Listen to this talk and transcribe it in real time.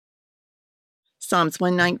Psalms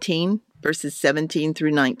 119, verses 17 through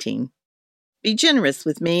 19. Be generous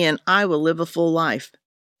with me, and I will live a full life.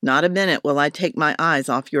 Not a minute will I take my eyes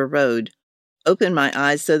off your road. Open my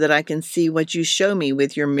eyes so that I can see what you show me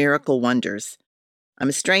with your miracle wonders. I'm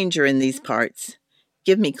a stranger in these parts.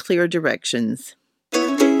 Give me clear directions.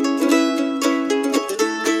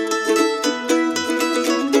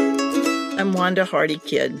 I'm Wanda Hardy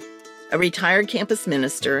Kidd, a retired campus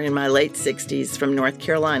minister in my late 60s from North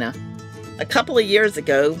Carolina. A couple of years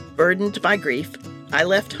ago, burdened by grief, I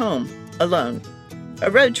left home alone. A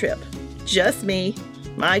road trip, just me,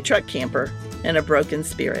 my truck camper, and a broken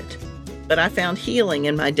spirit. But I found healing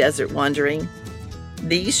in my desert wandering.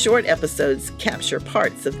 These short episodes capture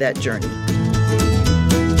parts of that journey.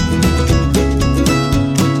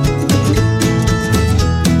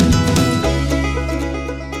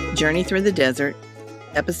 Journey Through the Desert,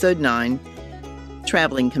 Episode 9,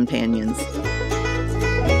 Traveling Companions.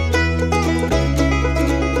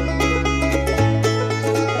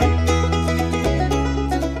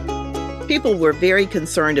 People were very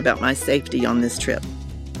concerned about my safety on this trip.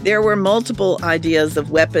 There were multiple ideas of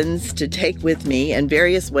weapons to take with me and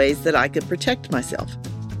various ways that I could protect myself.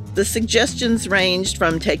 The suggestions ranged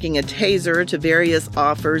from taking a taser to various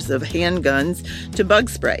offers of handguns to bug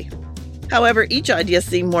spray. However, each idea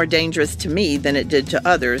seemed more dangerous to me than it did to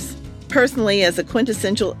others. Personally, as a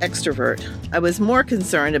quintessential extrovert, I was more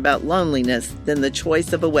concerned about loneliness than the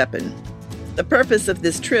choice of a weapon. The purpose of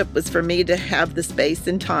this trip was for me to have the space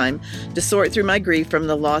and time to sort through my grief from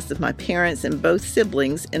the loss of my parents and both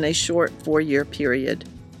siblings in a short 4-year period.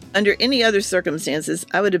 Under any other circumstances,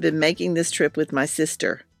 I would have been making this trip with my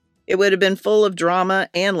sister. It would have been full of drama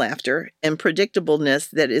and laughter and predictableness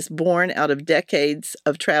that is born out of decades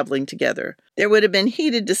of traveling together. There would have been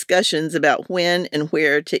heated discussions about when and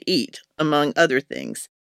where to eat, among other things.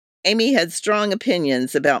 Amy had strong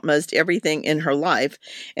opinions about most everything in her life,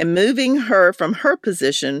 and moving her from her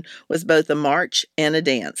position was both a march and a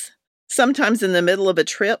dance. Sometimes in the middle of a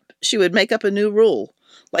trip, she would make up a new rule.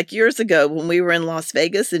 Like years ago when we were in Las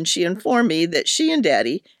Vegas and she informed me that she and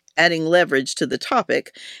Daddy, adding leverage to the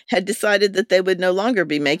topic, had decided that they would no longer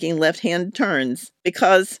be making left-hand turns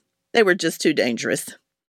because they were just too dangerous.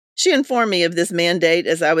 She informed me of this mandate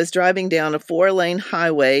as I was driving down a 4-lane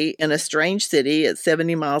highway in a strange city at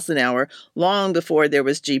 70 miles an hour long before there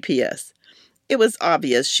was GPS. It was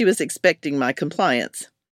obvious she was expecting my compliance.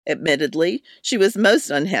 Admittedly, she was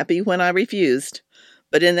most unhappy when I refused.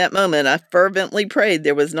 But in that moment, I fervently prayed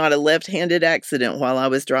there was not a left-handed accident while I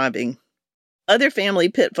was driving. Other family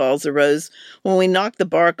pitfalls arose when we knocked the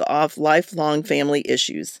bark off lifelong family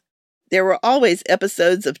issues. There were always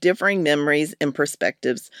episodes of differing memories and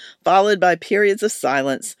perspectives, followed by periods of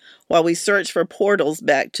silence while we searched for portals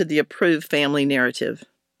back to the approved family narrative.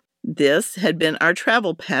 This had been our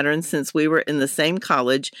travel pattern since we were in the same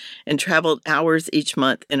college and traveled hours each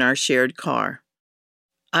month in our shared car.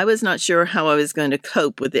 I was not sure how I was going to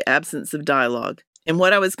cope with the absence of dialogue and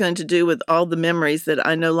what I was going to do with all the memories that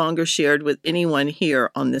I no longer shared with anyone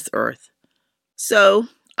here on this earth. So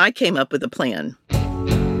I came up with a plan.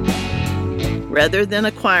 Rather than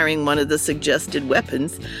acquiring one of the suggested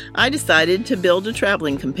weapons, I decided to build a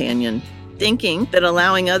traveling companion, thinking that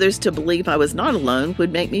allowing others to believe I was not alone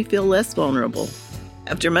would make me feel less vulnerable.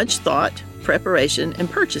 After much thought, preparation, and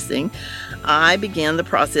purchasing, I began the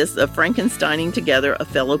process of Frankensteining together a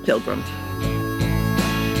fellow pilgrim.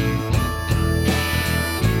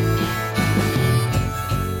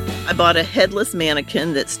 I bought a headless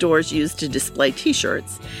mannequin that stores use to display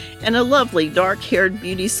t-shirts and a lovely dark-haired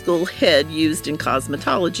beauty school head used in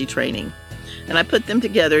cosmetology training, and I put them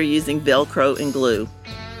together using Velcro and glue.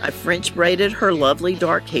 I French braided her lovely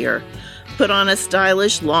dark hair, put on a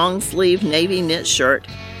stylish long-sleeve navy knit shirt,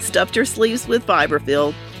 stuffed her sleeves with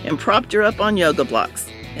fiberfill, and propped her up on yoga blocks,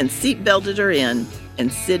 and seat-belted her in,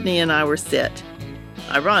 and Sydney and I were set.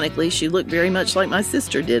 Ironically, she looked very much like my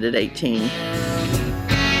sister did at 18.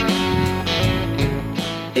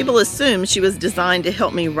 People assumed she was designed to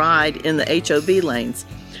help me ride in the HOV lanes,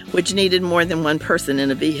 which needed more than one person in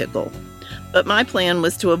a vehicle. But my plan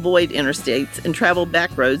was to avoid interstates and travel back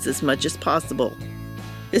roads as much as possible.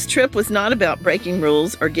 This trip was not about breaking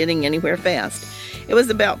rules or getting anywhere fast. It was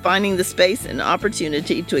about finding the space and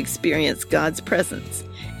opportunity to experience God's presence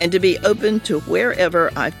and to be open to wherever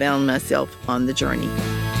I found myself on the journey.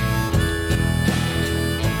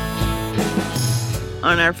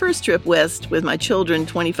 On our first trip west with my children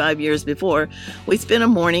 25 years before, we spent a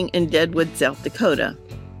morning in Deadwood, South Dakota.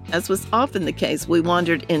 As was often the case, we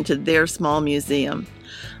wandered into their small museum.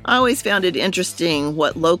 I always found it interesting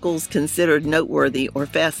what locals considered noteworthy or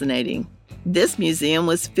fascinating. This museum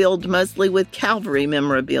was filled mostly with Calvary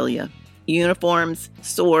memorabilia. uniforms,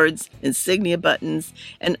 swords, insignia buttons,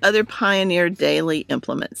 and other pioneer daily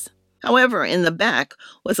implements. However, in the back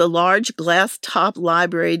was a large glass-top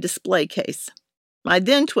library display case. My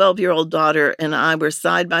then 12-year-old daughter and I were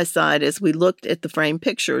side by side as we looked at the framed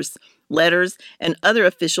pictures, letters, and other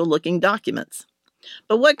official-looking documents.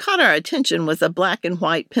 But what caught our attention was a black and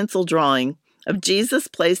white pencil drawing of Jesus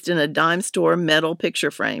placed in a dime store metal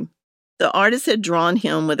picture frame. The artist had drawn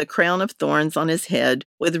him with a crown of thorns on his head,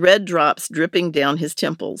 with red drops dripping down his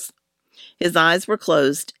temples. His eyes were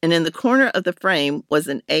closed, and in the corner of the frame was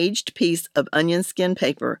an aged piece of onion skin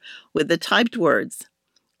paper with the typed words,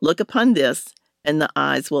 "Look upon this, and the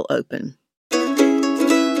eyes will open."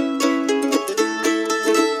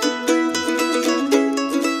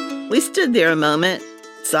 We stood there a moment,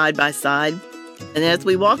 side by side, and as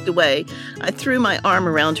we walked away, I threw my arm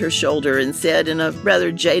around her shoulder and said in a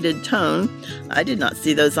rather jaded tone, "I did not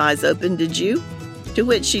see those eyes open, did you?" To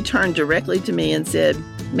which she turned directly to me and said,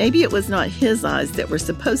 "Maybe it was not his eyes that were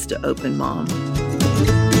supposed to open, Mom."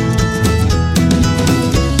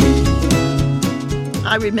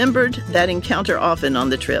 I remembered that encounter often on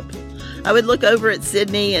the trip. I would look over at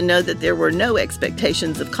Sydney and know that there were no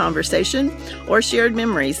expectations of conversation or shared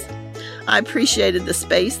memories. I appreciated the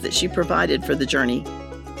space that she provided for the journey.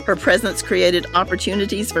 Her presence created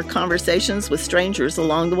opportunities for conversations with strangers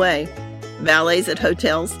along the way, valets at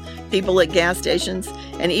hotels, people at gas stations,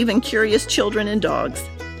 and even curious children and dogs.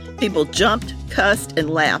 People jumped, cussed, and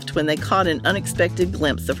laughed when they caught an unexpected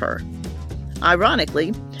glimpse of her.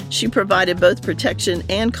 Ironically, she provided both protection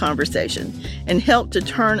and conversation and helped to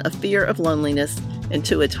turn a fear of loneliness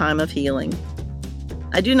into a time of healing.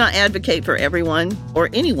 I do not advocate for everyone, or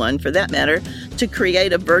anyone for that matter, to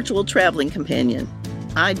create a virtual traveling companion.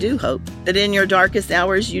 I do hope that in your darkest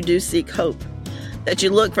hours you do seek hope, that you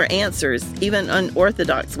look for answers, even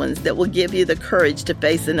unorthodox ones, that will give you the courage to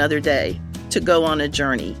face another day, to go on a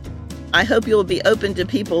journey. I hope you will be open to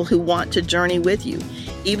people who want to journey with you,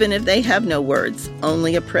 even if they have no words,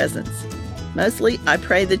 only a presence. Mostly, I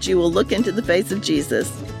pray that you will look into the face of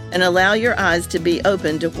Jesus and allow your eyes to be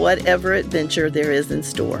open to whatever adventure there is in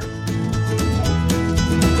store.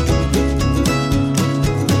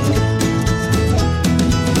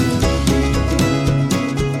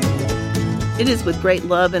 It is with great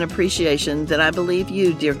love and appreciation that I believe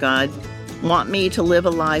you, dear God, want me to live a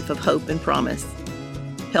life of hope and promise.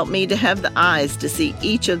 Help me to have the eyes to see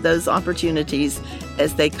each of those opportunities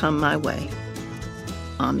as they come my way.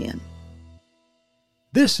 Amen.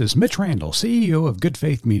 This is Mitch Randall, CEO of Good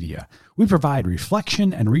Faith Media. We provide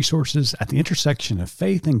reflection and resources at the intersection of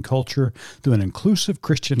faith and culture through an inclusive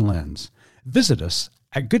Christian lens. Visit us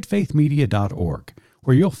at goodfaithmedia.org,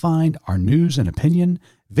 where you'll find our news and opinion,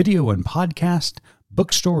 video and podcast,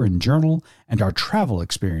 bookstore and journal, and our travel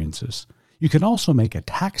experiences. You can also make a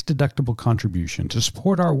tax-deductible contribution to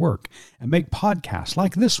support our work and make podcasts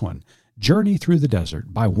like this one, Journey Through the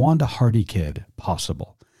Desert by Wanda Hardy Kidd,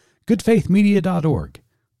 possible. goodfaithmedia.org.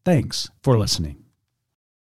 Thanks for listening.